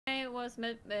it was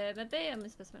Medbay and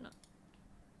Specimen.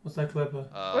 What's that clip?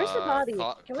 Where's the body?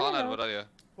 Conrad, what are you?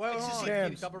 Well,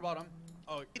 XQC, upper bottom.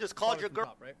 Oh, he just called your girl.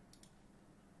 Top, right?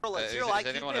 Is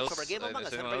anyone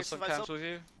else on camps with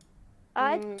you?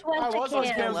 I went to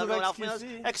camp.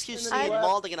 XQC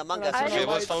involving in Among Us. Okay,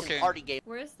 what's talking? Party game.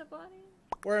 Where's the body?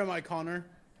 Where am I, Connor?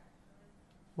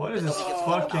 What is this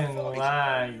fucking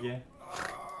lag?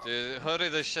 Dude, hurry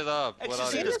this shit up.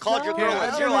 XQC just called your girl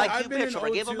a zero IQ bitch over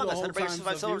a game Among Us. Who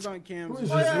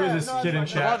is this kid in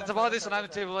chat? The body's on the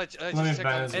table. Let me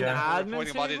ban this guy.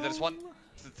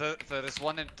 There's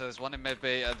one in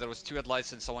medbay, and there was 2 at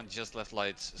lights, and someone just left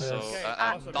lights. So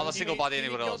not a single body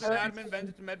anywhere else. Admin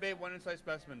vented to medbay, 1 inside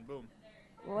specimen. Boom.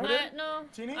 No,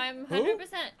 I'm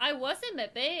 100%. I was in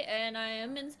medbay, and I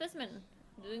am in specimen,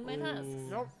 doing my tasks.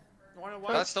 Nope.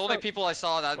 That's the only people I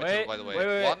saw on admin, by the way.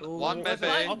 One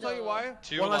medbay. I'll tell you why.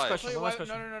 2 lights.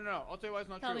 No. I'll tell you why it's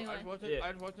not true.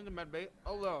 I just wasn't in medbay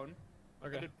alone. I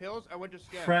did pills. I went to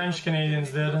scan. French Canadians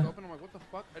did. I'm like, what the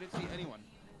fuck? I didn't see anyone.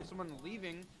 Someone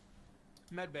leaving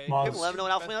medbay. People have no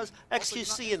one else knows.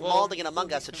 XQC involving in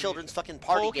Among Us, a children's fucking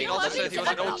party game. He was in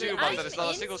O2, but there's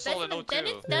not a single soul in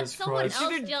O2. That's someone else,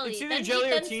 Jelly. It's either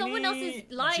Jelly or then someone else is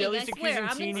lying, I swear.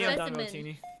 I'm in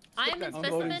specimen. I'm in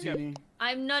specimen.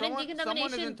 I'm not in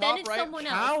decontamination. Then it's someone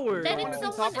else. Then it's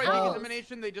someone else.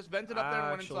 Decontamination, they just vented up there and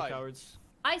went inside. Cowards.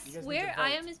 I swear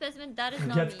I am in specimen. That is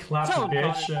not Get me. clapped,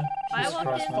 bitch. I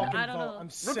walked in. I don't know.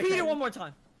 Repeat it one more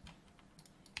time.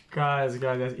 Guys,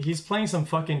 he's playing some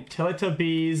fucking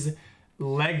Teletubbies,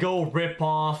 Lego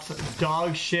ripoff,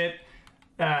 dog shit,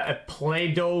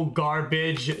 Play-Doh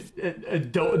garbage,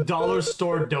 dollar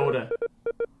store Dota,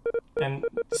 and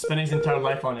spending his entire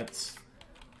life on it.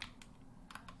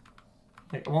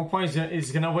 Like, at one point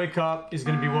he's gonna wake up, he's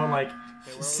gonna be what, like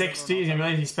 60, he's gonna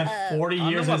realize he spent 40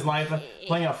 years of his life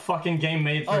playing a fucking game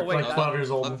made for like 12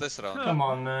 years old. Come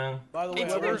on, man. By the way,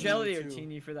 it's either Jelly or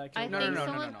Teeny for that. No.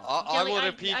 I will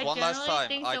repeat one last time. I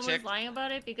think someone's lying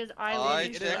about it because I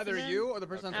live in either you or the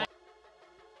person.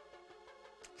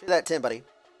 Say that, Tim, buddy.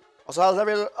 Also, how's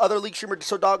every other league streamer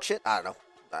so dog shit? I don't know.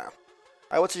 Alright,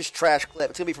 what's this trash clip?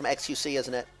 It's gonna be from XQC,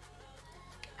 isn't it?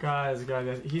 Guys,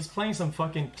 he's playing some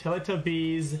fucking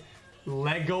Teletubbies,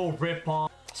 Lego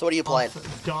ripoff. So what are you playing?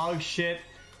 Dog shit,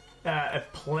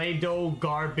 Play-Doh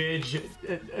garbage,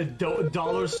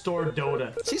 dollar store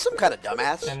Dota. See, some kind of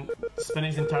dumbass. And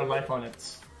spending his entire life on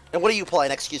it. And what are you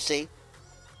playing, XQC?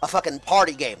 A fucking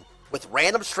party game with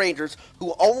random strangers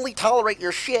who only tolerate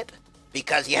your shit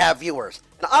because you have viewers.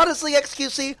 And honestly,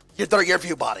 XQC, you're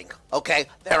view botting. Okay,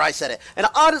 there I said it. And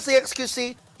honestly,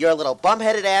 XQC, you're a little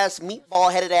bum-headed ass,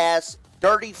 meatball-headed ass,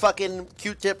 dirty fucking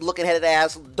Q-tip looking headed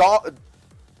ass,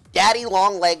 daddy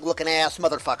long leg looking ass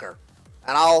motherfucker.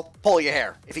 And I'll pull your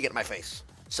hair if you get in my face.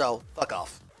 So, fuck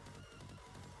off.